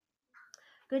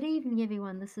Good evening,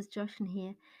 everyone. This is Joshin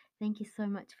here. Thank you so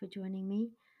much for joining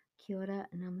me. Kia ora,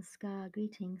 namaskar,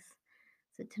 greetings.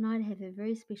 So tonight I have a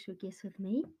very special guest with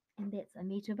me, and that's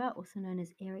Amitabha, also known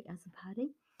as Eric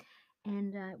Azapadi.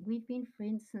 And we've been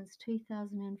friends since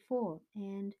 2004,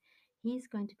 and he's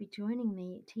going to be joining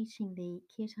me teaching the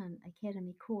Kirtan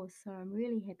Academy course. So I'm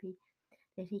really happy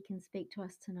that he can speak to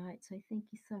us tonight. So thank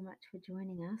you so much for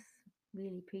joining us.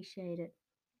 Really appreciate it.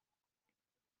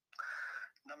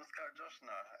 Namaskar,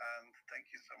 Joshna, and thank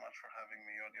you so much for having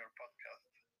me on your podcast.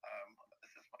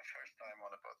 This is my first time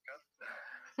on a podcast,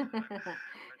 but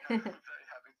I'm very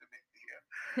happy to be here.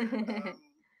 Um,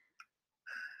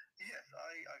 yes,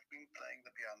 I've been playing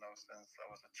the piano since I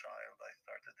was a child. I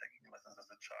started taking lessons as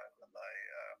a child, and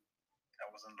I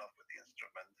was in love with the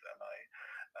instrument, and I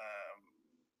um,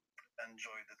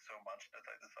 enjoyed it so much that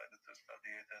I decided to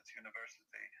study it at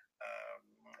university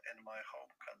in my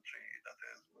home country, that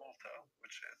is Malta,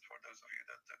 which is, for those of you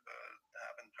that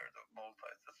haven't heard of Malta,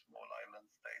 it's a small island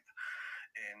state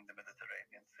in the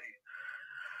Mediterranean Sea.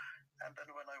 And then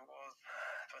when I was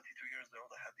 22 years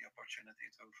old, I had the opportunity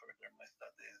to further my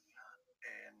studies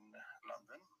in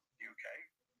London, UK,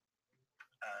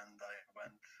 and I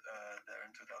went there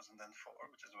in 2004,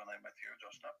 which is when I met you,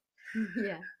 Joshna,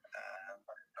 Yeah. and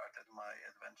I started my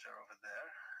adventure over there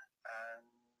and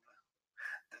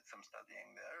did some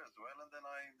studying there as well. And then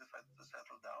I decided to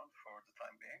settle down for the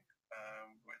time being,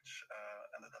 which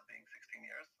ended up being 16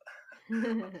 years,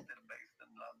 but still based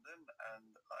in London.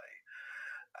 And uh,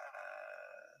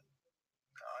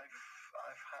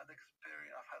 I've had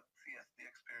experience. I've had, yes, the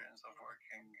experience of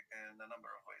working in a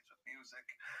number of ways with music,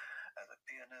 as a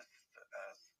pianist,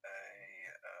 as a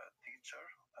teacher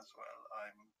as well.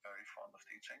 I'm very fond of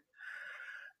teaching,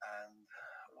 and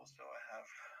also I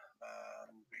have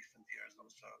in recent years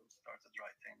also started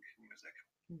writing music,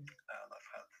 Mm. and I've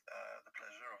had the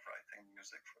pleasure of writing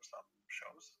music for some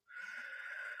shows,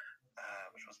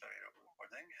 which was very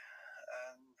rewarding.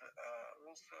 And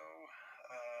also,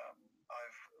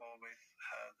 I've always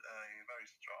had a very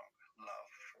strong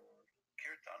love for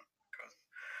kirtan, because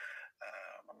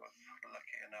I was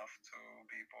lucky enough to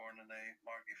be born in a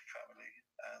Margi family.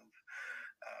 And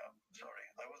sorry,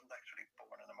 I wasn't actually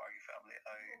born in a Margi family.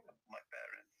 My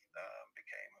parents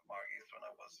became Margis when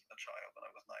I was a child. When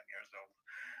I was 9 years old,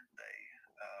 they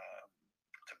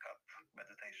took up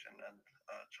meditation and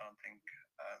chanting.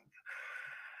 And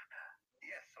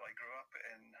yes, so I grew up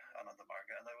in Ananda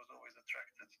Marga, and I was always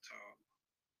attracted to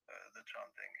the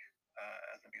chanting.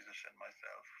 As a musician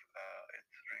myself, it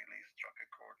really struck a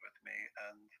chord with me,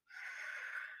 and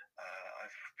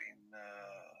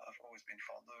I've always been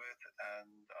fond of it.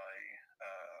 And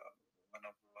when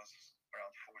I was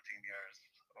around 14 years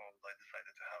old, I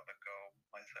decided to have a go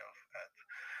myself at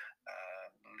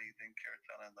leading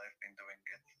kirtan, and I've been doing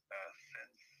it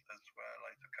since as well.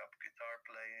 I took up guitar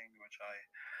playing, which I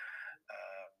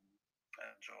um,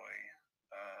 enjoy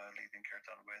leading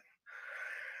kirtan with.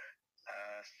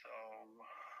 So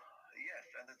yes,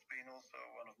 and it's been also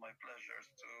one of my pleasures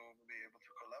to be able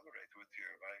to collaborate with you.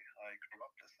 I grew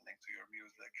up listening to your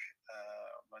music,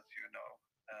 as you know,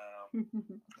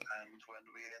 and when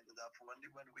we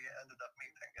ended up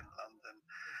meeting in London,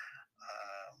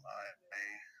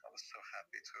 I was so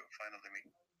happy to finally meet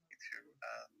you,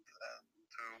 and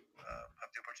to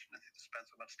have the opportunity to spend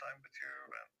so much time with you,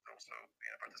 and also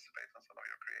participate on some of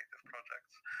your creative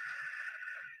projects.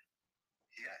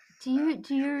 Yes, do and you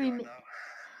do you here we are rem- now.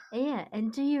 Yeah,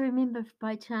 and do you remember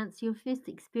by chance your first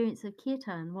experience of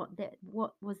kirtan?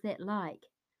 What was that like?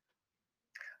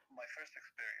 My first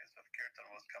experience of kirtan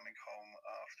was coming home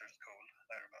after school,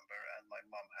 I remember, and my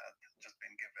mom had just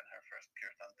been given her first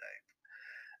kirtan tape,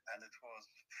 and it was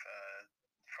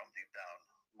from Deep Down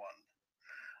one.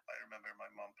 I remember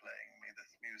my mom playing me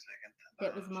this music, and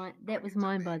That was mine. That was talking to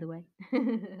mine, me. by the way.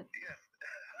 Yes,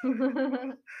 it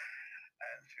was.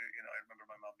 And she, I remember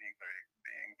my mom being very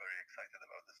excited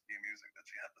about this new music that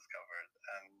she had discovered,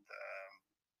 and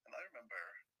I remember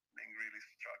being really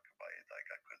struck by it. Like,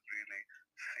 I could really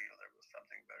feel there was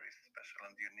something very special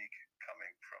and unique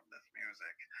coming from this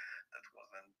music that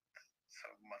wasn't so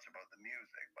much about the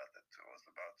music, but it was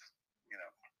about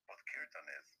what kirtan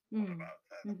is all Mm. about.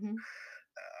 And Hmm.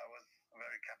 I was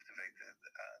very captivated,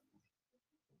 and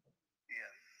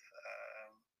yes.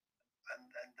 And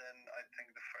then I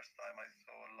think the first time I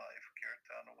saw live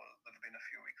kirtan would have been a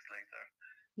few weeks later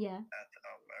Yeah, at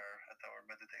our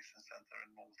meditation center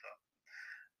in Malta.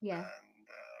 yeah. And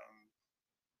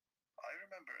I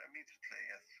remember immediately,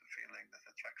 yes, feeling this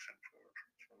attraction for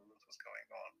what was going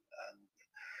on. And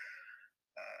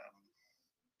um,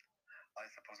 I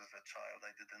suppose as a child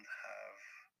I didn't have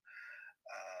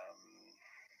um,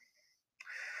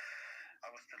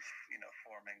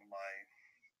 forming my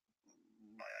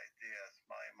ideas,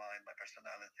 my mind, my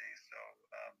personality. So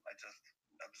I just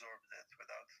absorbed it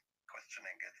without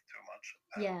questioning it too much,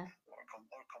 and Yeah, or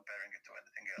comparing it to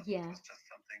anything else. It yeah. was just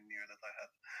something new that I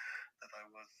had, that I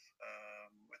was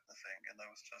witnessing, and I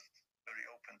was just very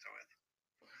open to it.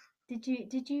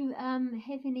 Did you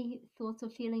have any thoughts or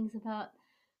feelings about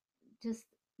just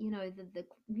the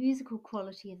musical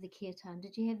quality of the kirtan?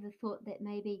 Did you have the thought that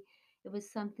maybe it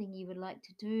was something you would like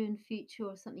to do in future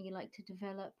or something you like to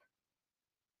develop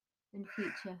in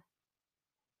future?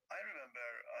 I remember,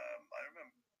 I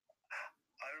remember,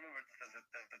 I remember that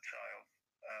as a child,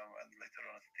 and later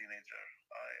on as a teenager,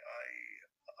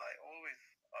 I always,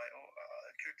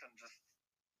 Kirtan just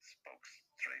spoke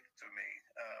straight to me.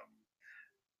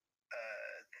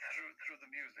 Through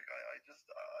the music,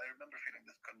 I remember feeling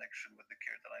this connection with the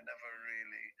kirtan.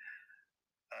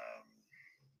 Um,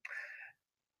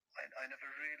 I never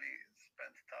really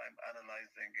spent time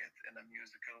analyzing it in a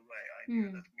musical way. I knew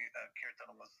Mm, that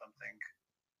kirtan was something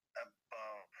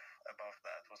above above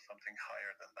that, was something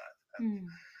higher than that, mm,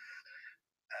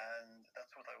 and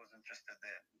that's what I was interested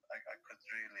in. I could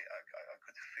really, I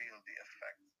could feel the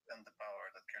effect and the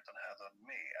power that kirtan had on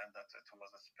me, and that it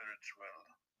was a spiritual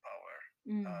power.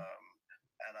 mm. Um,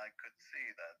 and I could see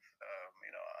that,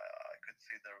 I could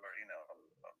see there were,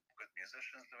 good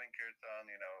musicians doing kirtan,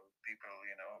 people,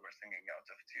 were singing out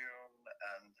of tune,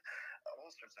 and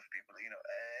all sorts of people,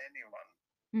 anyone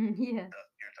Mm, yeah,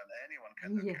 does kirtan, anyone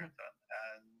can do yeah, kirtan,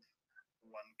 and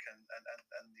one can,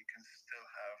 and you can still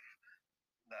have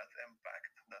that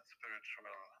impact, that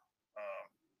spiritual um,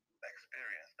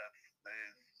 experience that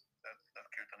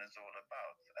kirtan is all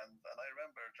about. And I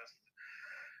remember just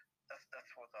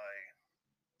that's what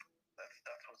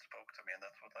that's what spoke to me, and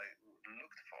that's what I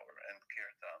looked for in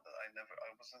kirtan. That I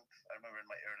wasn't. I remember in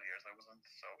my early years, I wasn't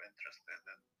so interested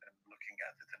in looking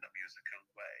at it in a musical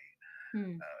way.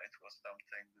 mm, It was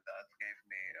something that gave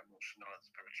me emotional and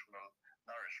spiritual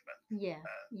nourishment. yeah,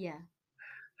 And yeah.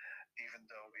 even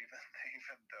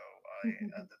even though I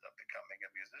ended up becoming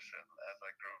a musician as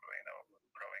I grew,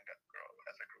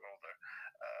 as I grew older,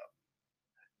 uh,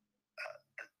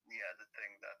 yeah, the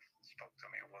thing that spoke to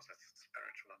me was its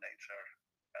spiritual nature,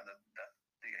 and that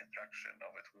the attraction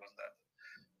of it was that,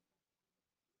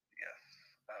 yes,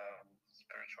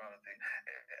 spirituality.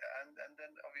 And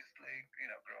then obviously,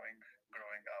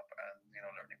 growing up, and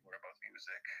learning more about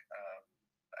music,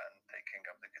 and taking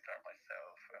up the guitar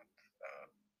myself, and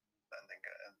landing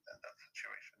in that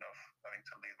situation of having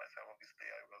to lead myself. Obviously,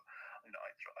 I will,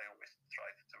 I always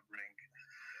tried to bring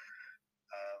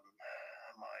um,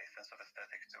 my sense of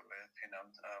aesthetic to it.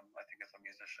 I think as a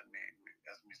musician,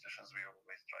 as musicians, we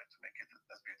always try to make it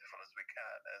as beautiful as we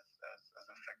can, as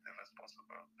effective as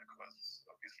possible, because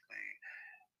obviously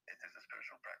it is a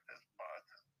spiritual practice, but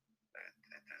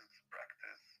it is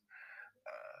practice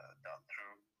done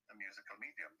through the musical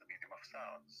medium, the medium of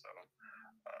sound. So,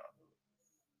 um,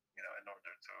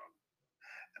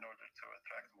 in order to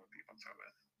attract more people to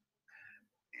it,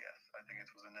 yes, I think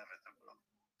it was inevitable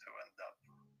to end up,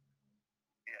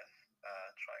 yes,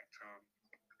 trying to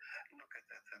look at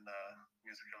it in a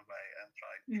musical way, and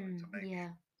try to Mm, make,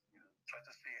 yeah, try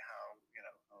to see how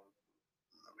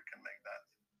we can make that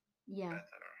yeah.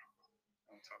 better,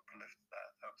 and to uplift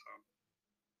that, how to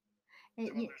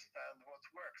Yeah, understand what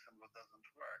works and what doesn't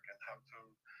work, and how to,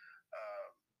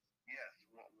 um, yes,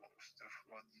 what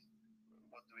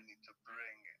do we need to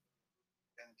bring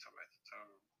into it, to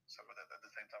so that at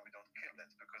the same time we don't kill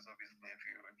it, because obviously if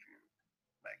you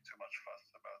make too much fuss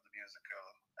about the musical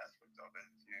aspect of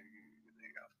it, you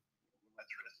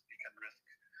can risk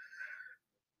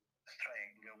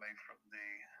straying away from the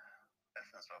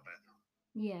essence of it.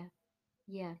 yeah,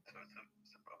 yeah, So it's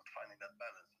about finding that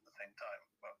balance at the same time,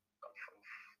 of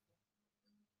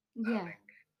yeah. having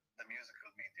the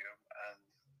musical medium, and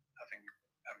having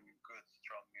having a good,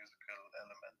 strong musical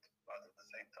element, but at the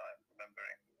same time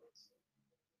remembering what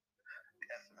the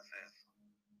essence is,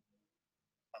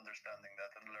 understanding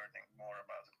that and learning more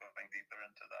about it, going deeper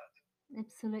into that.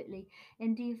 Absolutely.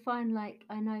 And do you find, like,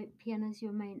 I know piano's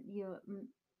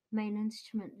main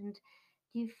instrument, and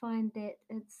do you find that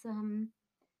it's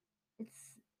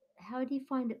how do you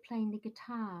find it playing the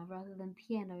guitar rather than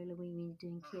piano, Louis, when you're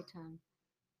doing Hmm. kirtan?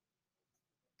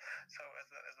 So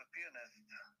as a pianist,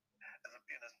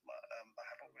 I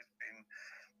have always been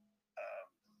um,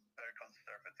 very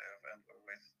conservative, and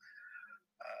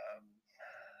um,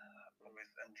 always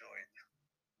enjoyed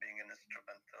being an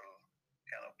instrumental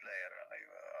piano player.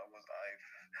 I was I've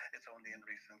It's only in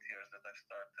recent years that I've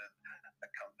started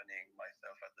accompanying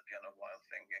myself at the piano while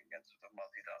singing, and sort of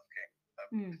multitasking.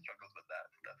 I've always Mm, struggled with that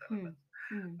mm, element.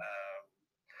 mm, Um,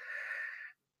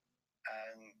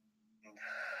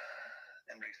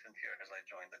 years, I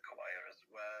joined the choir as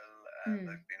well, and Mm.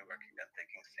 I've been working and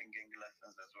taking singing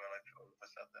lessons as well. All of a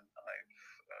sudden, I've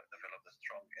developed a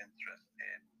strong interest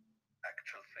in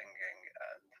actual singing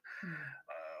and Mm.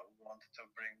 want to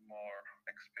bring more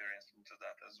experience into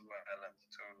that as well, and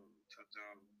to do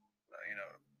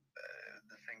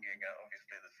the singing.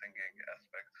 Obviously, the singing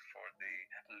aspect for the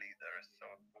leader is so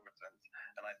important,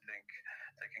 and I think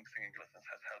taking singing lessons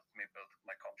has helped me build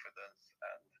my confidence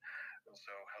and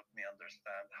also helped me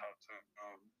understand how to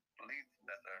lead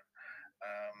better.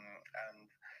 Um, and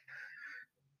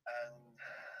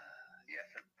yes,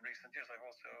 in recent years I've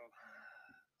also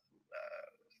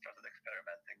started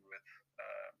experimenting with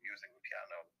using the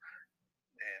piano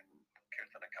in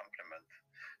kirtan accompaniment,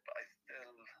 but I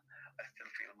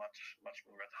still feel much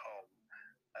more at home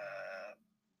uh,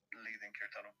 leading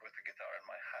kirtan with the guitar in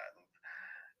my hand.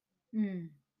 Mm.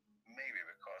 Maybe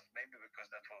because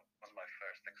that was my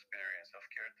first experience of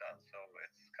kirtan, so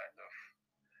it's kind of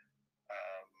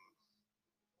um,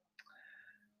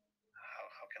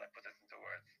 how can I put it into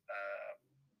words?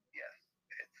 Yes,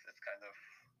 it's kind of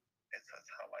it's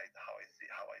how I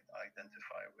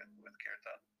identify with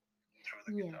kirtan through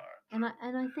the Yeah. guitar,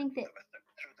 And I think that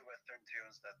through the Western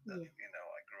tunes that yeah,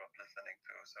 I grew up listening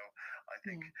to. So I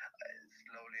think yeah.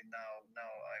 slowly now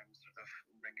I'm sort of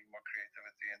bringing more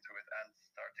creativity into it and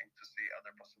starting to see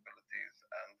other possibilities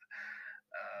and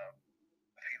um,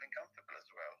 feeling comfortable as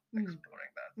well Mm.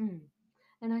 exploring that. Mm.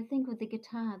 And I think with the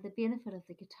guitar, the benefit of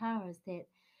the guitar is that,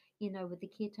 with the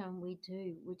kirtan we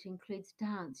do, which includes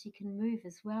dance, you can move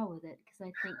as well with it because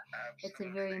I think it's a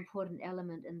very Absolutely, important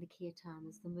element in the kirtan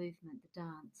is the movement, the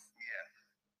dance. yes,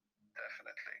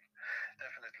 definitely,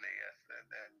 definitely yes.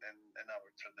 In our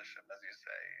tradition, as you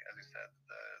said,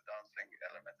 the dancing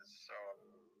element is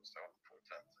so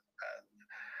important, and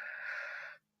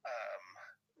um,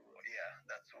 yeah,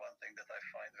 that's one thing that I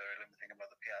find very limiting about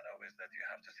the piano is that you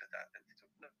have to sit at it to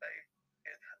play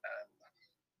it, and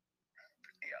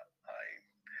I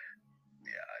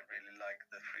I really like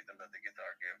the freedom that the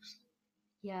guitar gives.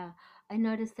 Yeah, I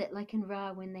noticed that like in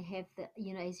Ra when they have the,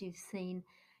 as you've seen,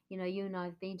 you and I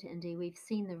have been to India, we've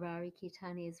seen the Rari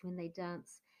Kirtanias when they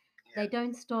dance. They Yes,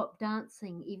 don't stop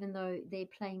dancing even though they're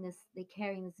carrying this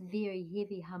very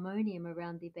heavy harmonium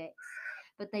around their backs,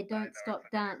 but they I don't know stop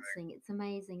it's amazing. dancing. It's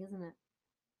amazing, isn't it?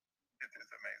 It is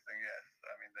amazing. Yes,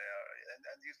 I mean they are,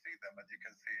 and you see them, and you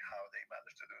can see how they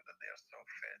manage to do that. They are so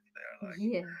fit. They are like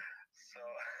Yeah, so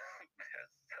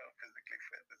they're so physically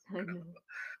fit. It's I know. incredible.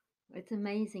 It's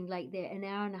amazing. Like they're an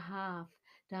hour and a half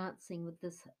dancing with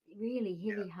this really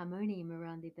Yeah, heavy harmonium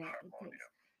around their back. That's,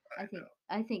 harmonium. I I think, know.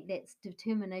 I think that's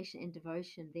determination and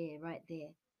devotion there, right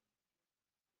there.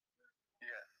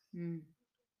 Yes, Mm.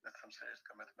 that's some serious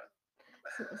commitment.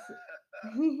 So,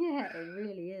 yeah, it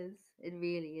really is. It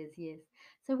really is, yes.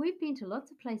 So we've been to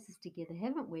lots of places together,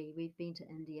 haven't we? We've been to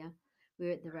India. We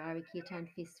were at the Rari Kirtan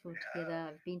Festival We together. have,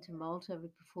 I've been to Malta. We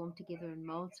performed together in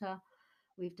Malta.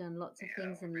 We've done lots of yeah,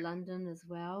 things we've in been London as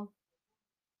well.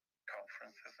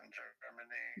 conferences in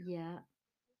Germany. Yeah,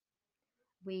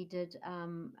 we did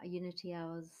Unity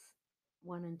Hours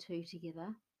 1 and 2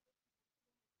 together,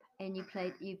 and Hmm.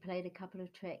 you played a couple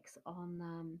of tracks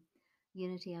on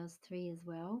Unity Hours 3 as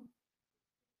well.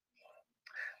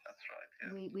 That's right.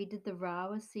 Yes. We did the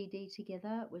Rawa CD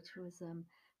together, which was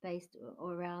based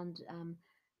around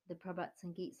the Prabhat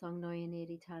Sangeet song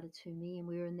Noyaneri Tata to Me, and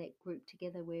we were in that group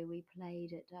together where we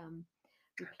played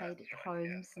That's at right.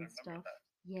 Yes, homes I and remember stuff. that.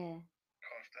 Yeah,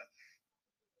 Gosh, that's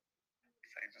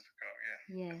ages ago. Yes,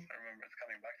 yeah, yes, I remember. It's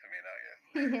coming back to me now. Yes,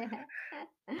 yeah.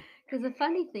 we Because the did a lot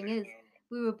funny of thing is, techno.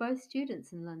 we were both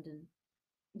students in London.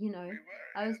 We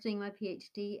were. I was Yes, doing my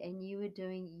PhD, and you were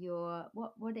doing your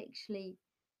what actually?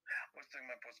 I was doing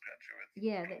my postgraduate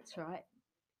Yeah, that's diploma. right.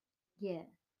 Yeah,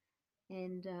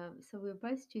 and so we were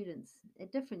both students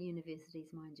at different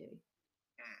universities, mind you.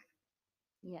 Mm.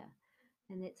 Yeah,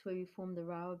 and that's where we formed the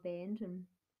Rawa band, and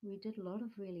we did a lot of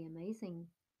really amazing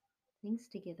things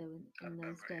together I in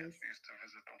those remember. Yes, days. we used to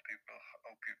visit old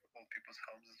people's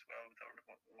homes as well with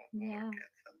all our Yeah.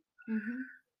 kids and Mhm.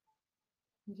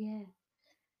 Yeah.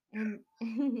 yeah, And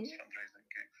fundraising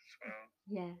gigs as well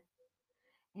yeah.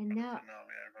 for And the now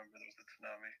tsunami. I remember there was a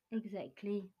tsunami.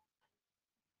 exactly.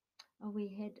 Oh,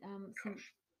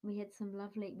 Gosh.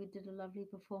 we did a lovely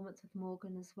performance with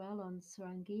Morgan as well on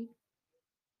Sarangi.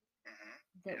 Hmm.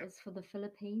 That Yeah, was for the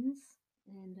Philippines,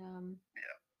 and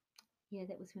yeah, yeah,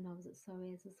 that was when I was at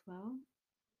SOAS as well.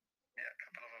 yeah. A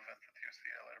couple of events at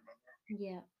UCL. I remember.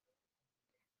 Yeah.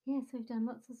 Yeah, so we've done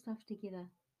lots of stuff together.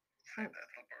 Saint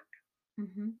Ethelbert.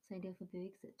 St.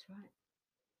 Ethelbergs, that's right.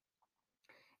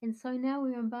 And so now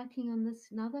we're embarking on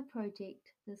this another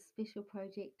project, this special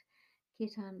project,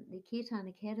 the Kirtan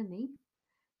Academy,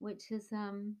 which is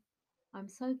I'm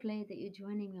so glad that you're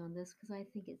joining me on this because I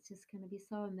think it's just going to be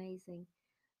so amazing.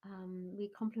 We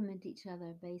complement each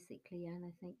other basically, and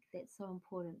I think that's so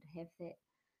important to have that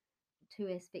two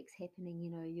aspects happening.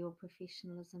 You know, your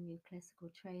professionalism, your classical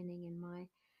training, and my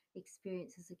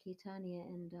experience as a kirtania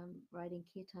and writing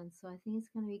kirtan. So I think it's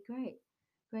going to be great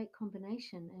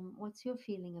combination. And what's your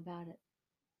feeling about it?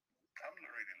 I'm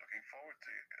really looking forward to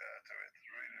it.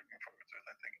 Really looking forward to it.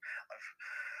 I've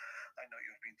I know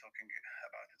you've been talking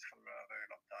about it for a very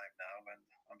long time now, and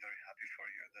I'm very happy for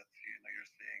you that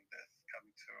you're seeing this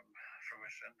coming to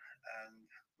fruition. And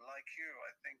like you,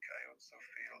 I think I also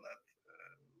feel that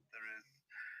there is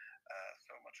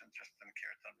so much interest in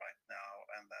kirtan right now,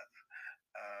 and that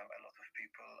a lot of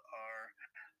people are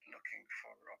looking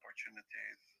for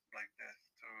opportunities like this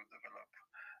to develop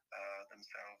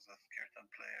themselves as kirtan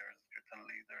players, kirtan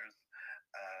leaders,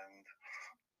 and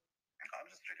I'm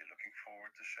just really looking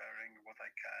forward to sharing what I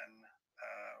can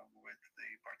with the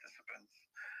participants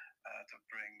to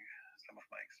bring some of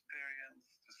my experience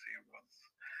to see what's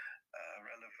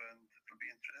relevant. It'll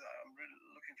be interesting. I'm really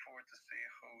looking forward to see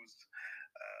who's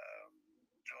um,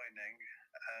 joining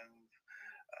and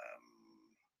um,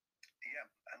 yeah,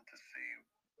 and to see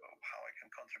how I can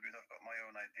contribute. I've got my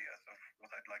own ideas of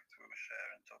what I'd like to share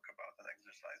and talk about and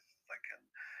exercises I can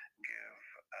give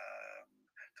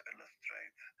to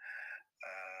illustrate.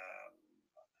 Um,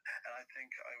 and I think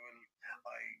I want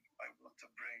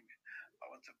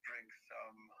to bring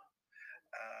some.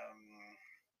 Um,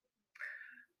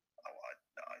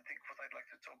 I think what I'd like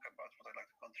to talk about, what I'd like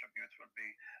to contribute, will be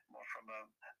more from a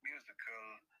musical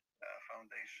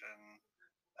foundation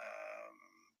um,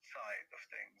 side of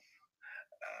things,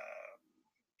 um,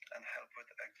 and help with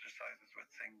exercises, with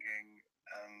singing,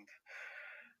 and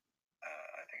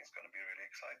I think it's going to be really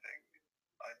exciting.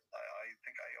 I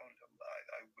think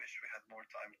I wish we had more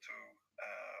time to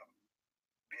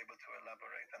be able to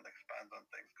elaborate and expand on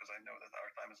things because I know that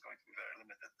our time is going to be very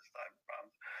limited this time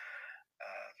around.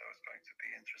 So it's going to be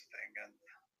interesting and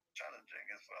challenging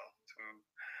as well to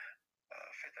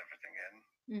fit everything in.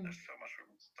 Mm. There's so much we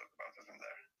want to talk about, isn't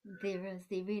there? There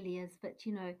really is, but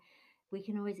you know, we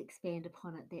can always expand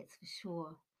upon it. That's for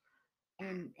sure.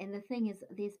 And the thing is,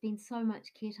 there's been so much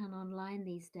kirtan online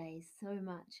these days, so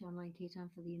much online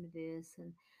kirtan for the universe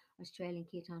and Australian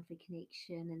kirtan for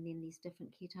connection, and then these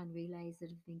different kirtan relays that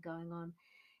have been going on.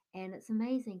 And it's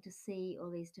amazing to see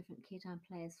all these different kirtan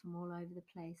players from all over the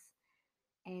place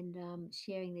and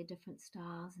sharing their different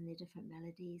styles and their different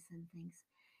melodies and things.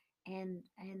 And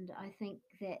I think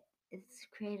that it's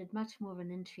created much more of an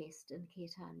interest in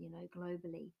kirtan, you know,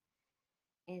 globally,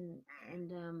 and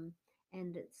and um,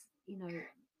 and it's you know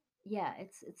yeah,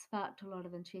 it's sparked a lot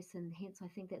of interest, and hence I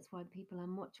think that's why people are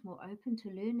much more open to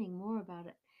learning more about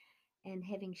it and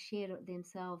having shared it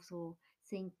themselves or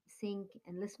seeing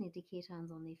and listening to kirtans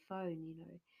on their phone, you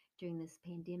know, during this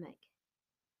pandemic.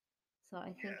 So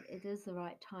I think Yes, it is the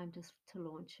right time to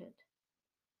launch it.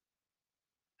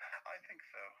 I think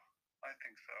so. I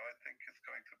think so. I think it's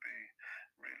going to be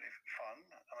really fun,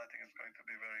 and I think it's going to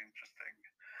be very interesting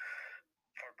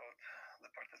for both the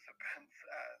participants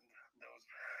and those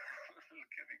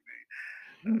giving the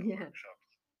Yeah, workshops.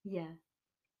 yeah,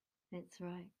 that's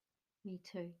right. Me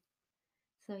too.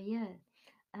 So yeah,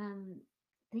 um,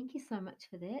 thank you so much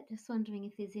for that. Just wondering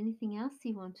if there's anything else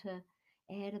you want to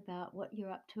add about what you're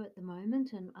up to at the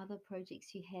moment and other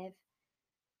projects you have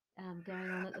going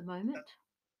on at the moment.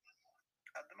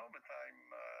 At the moment,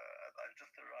 I've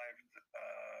just arrived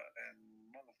in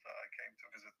Malta. I came to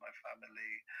visit my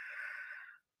family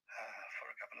for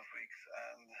a couple of weeks,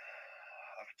 and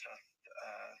I've just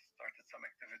started some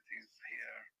activities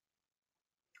here.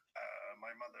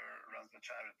 My mother runs a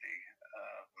charity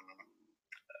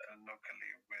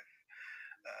locally with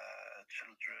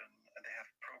children, and they have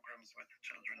programs with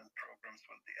children and programs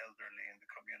with the elderly in the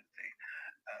community.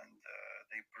 And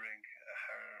they bring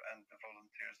her and the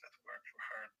volunteers that work for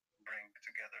her bring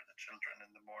together the children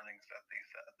in the mornings at this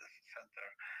center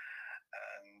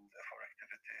and for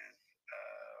activities.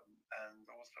 And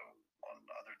also on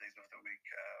other days of the week,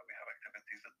 we have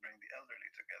activities that bring the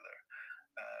elderly together,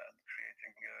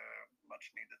 creating a much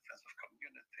needed sense of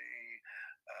community,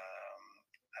 um,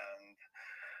 and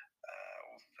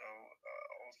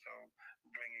also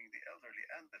bringing the elderly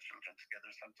and the children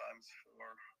together sometimes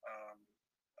for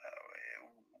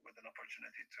with an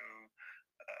opportunity to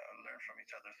learn from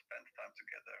each other, spend time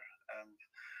together, and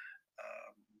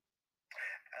um,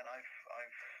 I've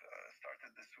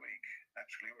started this week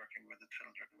actually working with the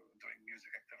children, doing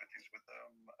music activities with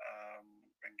them,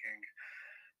 bringing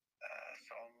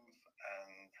songs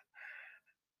and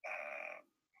um,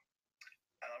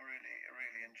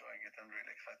 gotten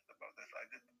really excited about this. I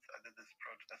did this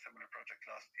project, a similar project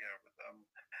last year with them,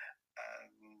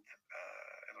 and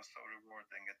it was so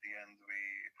rewarding. At the end, we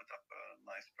put up a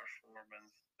nice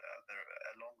performance. There,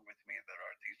 along with me, there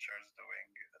are teachers doing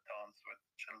dance with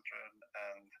children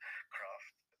and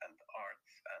craft and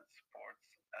arts and sports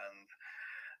and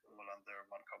all under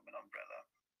one common umbrella.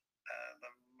 And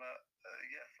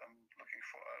yes, I'm looking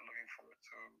forward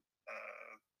to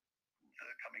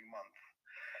the coming month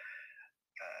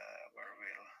where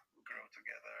we'll grow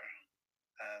together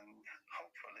and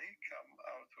hopefully come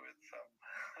out with some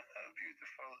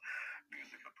beautiful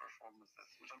musical performances,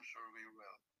 which I'm sure we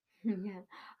will. Yeah,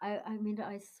 I mean,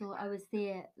 I was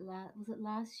there, was it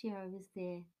last year I was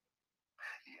there?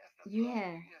 Yes, that's right.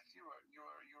 Yeah, Yes, you were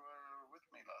with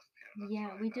me last year. That's yeah,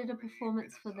 right. we did a We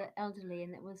performance did for some. the elderly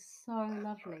and it was so That's right.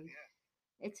 lovely. Yes.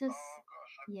 It just, Oh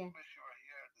gosh, I yeah. wish you were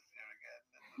here this year again.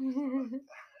 It would be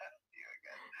so nice to have you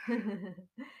again.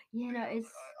 Yeah, no, Because it's,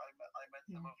 I met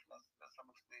yeah. some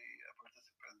of the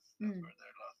participants that Mm, were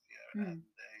there last year, and mm.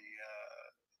 they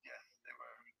yes, they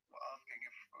were asking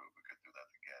if we could do that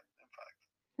again. In fact,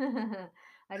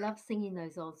 I love singing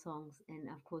those old songs, and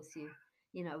of course, it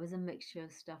was a mixture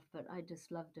of stuff, but I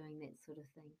just love doing that sort of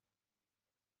thing.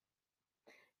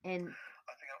 And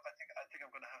I think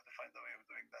I'm gonna have to find a way of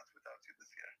doing that without you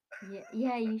this year.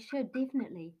 yeah, yeah, you should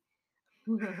definitely.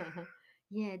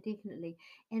 Yeah, definitely.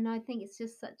 And I think it's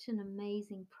just such an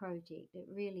amazing project. It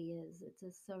really is. It's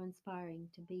just so inspiring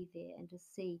to be there and to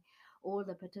see all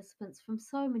the participants from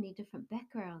so many different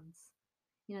backgrounds.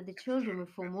 The It's children true.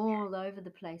 were from It's true. all over the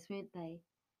place, weren't they?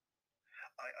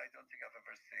 I don't think I've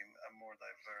ever seen a more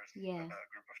diverse Yeah,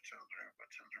 group of children. We've got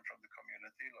children from the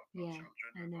community, local yeah,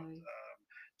 children. I We've got know.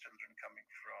 children coming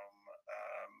from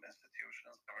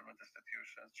institutions, government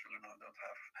institutions, children who don't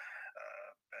have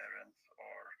parents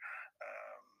or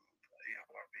um, yeah,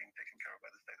 who are being taken care of by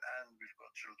the state. And we've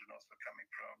got children also coming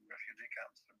from refugee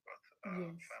camps. We've got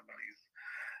Yes. families,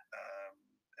 um,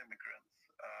 immigrants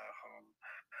who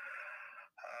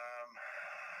um,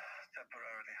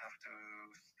 temporarily have to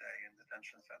stay in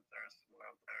detention centers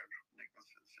while their legal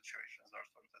situations are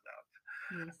sorted out.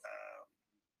 Yes. Um,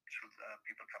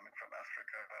 People coming from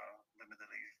Africa, the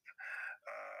Middle East,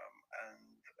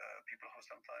 and people who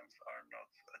sometimes are not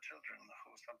children,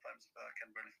 who sometimes can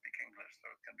barely speak English, so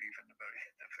it can be even very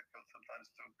difficult sometimes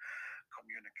to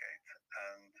communicate.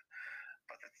 And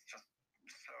but it's just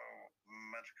so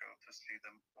magical to see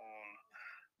them all,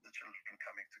 the children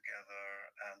coming together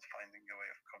and finding a way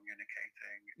of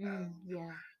communicating Mm, and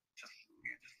yeah. just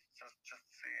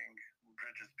seeing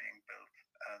bridges being built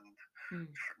and Mm,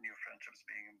 new friendships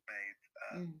being made,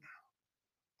 and mm.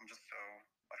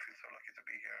 I feel so lucky to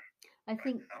be here I right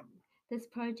think now. this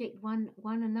project won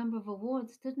a number of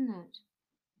awards, didn't it?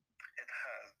 It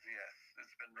has, yes.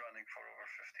 It's been running for over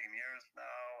 15 years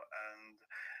now, and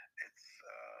it's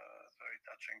very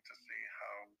touching to see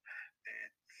how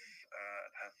it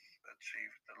has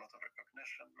achieved a lot of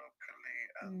recognition locally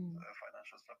and Mm,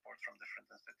 financial support from different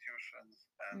institutions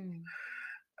and mm,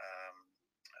 um,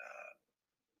 uh,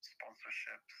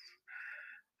 sponsorships.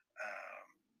 Um,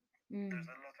 mm. there's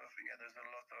a lot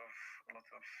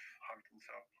of heart and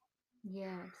soul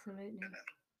Yeah, in absolutely. it.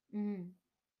 Mm.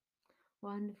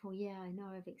 Wonderful. Yeah, I know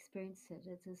I've experienced it.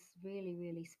 It is really,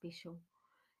 really special.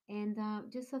 And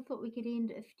just I thought we could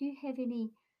end. If you have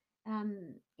any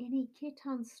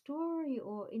kirtan story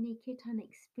or any kirtan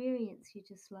experience you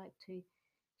just like to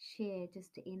share,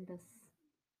 just to end this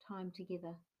time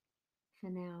together for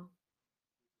now.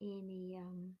 Any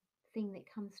thing that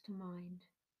comes to mind.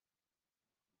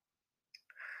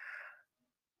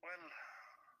 Well,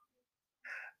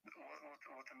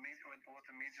 what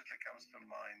immediately comes to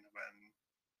mind when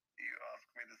you ask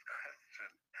me this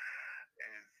question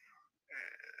is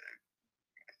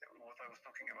what I was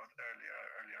talking about earlier.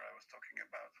 Earlier, I was talking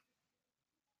about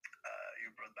you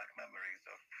brought back memories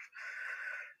of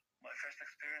my first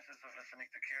experiences of listening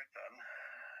to kirtan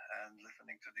and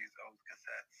listening to these old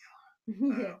cassettes.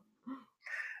 Yeah.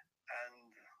 Um,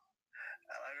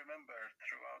 and I remember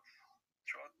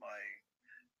throughout my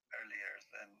early years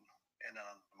in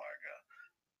Anand Marga,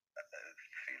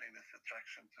 feeling this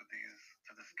attraction to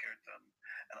this kirtan.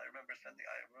 And I remember that we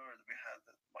had,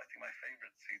 I think, my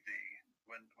favorite CD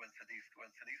when CDs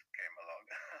came along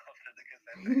after the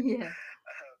cassette days. Yeah.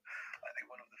 I think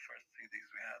one of the first CDs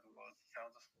we had was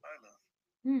Sounds of Silence.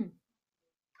 Mm.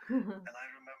 I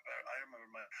remember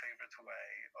my favorite way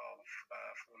of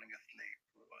falling asleep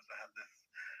was I had this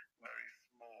very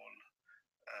small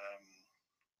um,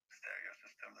 stereo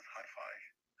system, this hi-fi,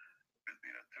 with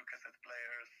two cassette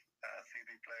players, CD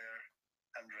player,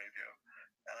 and radio.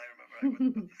 And I remember I would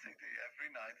put the CD every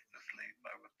night to sleep.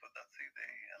 I would put that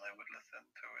listen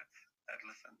to it. I'd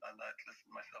listen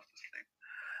myself to sleep,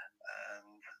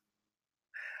 and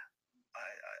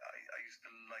I used to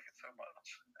like it so much.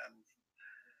 And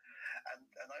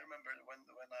I remember I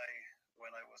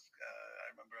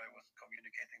was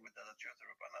communicating with Dada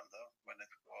Jyotirupananda when I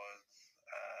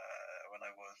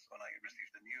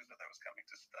received the news that I was coming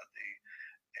to study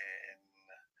in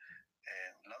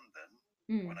London,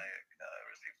 when Mm. I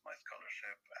received my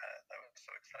scholarship, and I was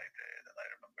so excited. And I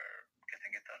remember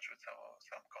getting in touch with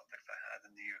some contacts I had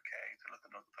in the UK to let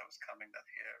them know that I was coming that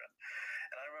year.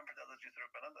 And I remember Dada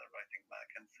Jyotirupananda writing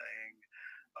back and saying,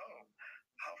 "Oh,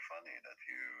 how funny that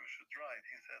you should write."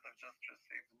 He said, "I've just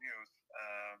received news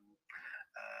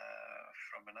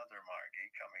from another Margie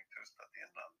coming to study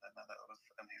in London,"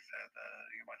 and he said,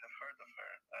 "You might have heard of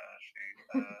her. She is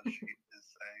a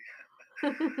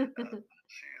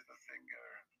she is a singer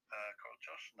called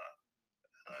Joshna."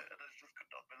 And I just could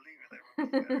not believe it. I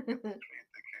remember staring at the screen,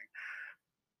 thinking,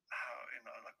 "How,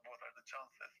 like, what are the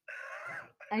chances?"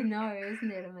 I know,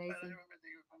 isn't it And I amazing? remember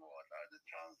thinking, "What are the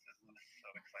chances?" And I was so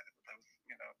excited that I was,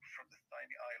 from this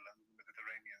tiny island in the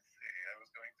Mediterranean Sea, I was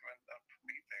going to end up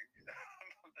meeting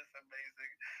this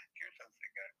amazing kirtan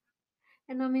singer.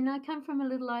 And I mean, I come from a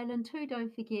little island too,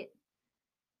 don't forget.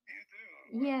 You do?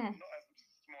 Well, Yeah, not as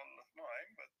small as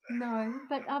mine, but no,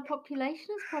 but our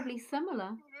population is probably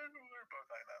similar. we're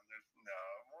both islanders. No,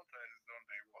 Malta is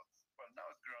only well, now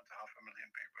it's grown to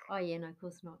 500,000 people. Oh, yeah, no, of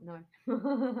course not, no.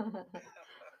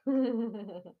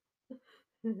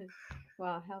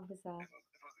 Wow, how bizarre. It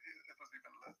was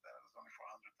even less than it was only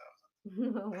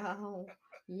 400,000. Wow.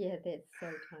 Yeah, that's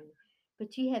so tiny.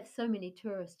 But you have so many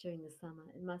tourists during the summer.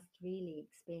 It must really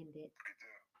expand it. We do,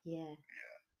 Yeah,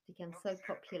 yeah. become Not so this year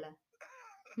though. popular.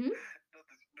 Hmm?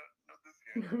 Not this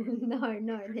year though. No, This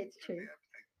no, year it's that's completely true.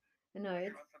 empty. No, If you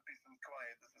it's, want some peace and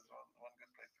quiet, this is one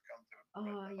good place to come to. But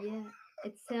oh, yeah,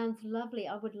 it sounds lovely.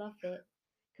 I would love that.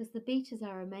 Because the beaches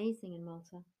are amazing in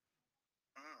Malta, mm.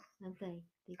 aren't they?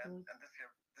 They're good. And this year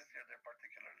they're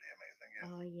particularly amazing, yes,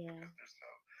 Oh, yeah. because they're so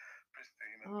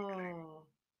pristine and clean. Oh,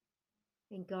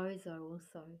 and Gozo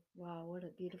also. Wow, what a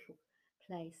beautiful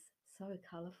place. So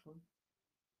colourful.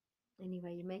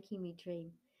 Anyway, you're making me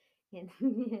dream. And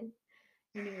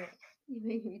anyway, you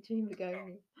make me dream of going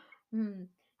Oh, there. Mm.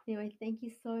 Anyway, thank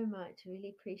you so much. I really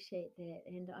appreciate that,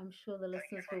 and I'm thank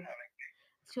you for having me.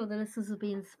 sure the listeners will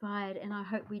be inspired, and I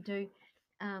hope we do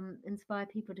inspire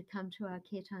people to come to our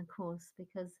Kirtan course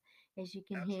because, as you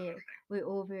can hear,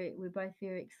 Absolutely. we're both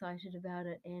very excited about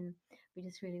it, and we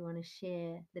just really want to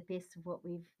share the best of what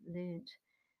we've learnt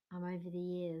over the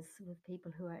years with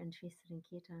people who are interested in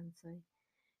Kirtan. So,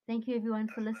 thank you everyone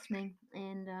for Definitely. listening,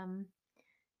 and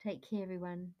take care,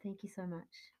 everyone. Thank you so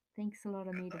much. Thanks a lot,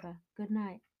 Good night. Amidaba. Good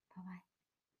night. Bye bye.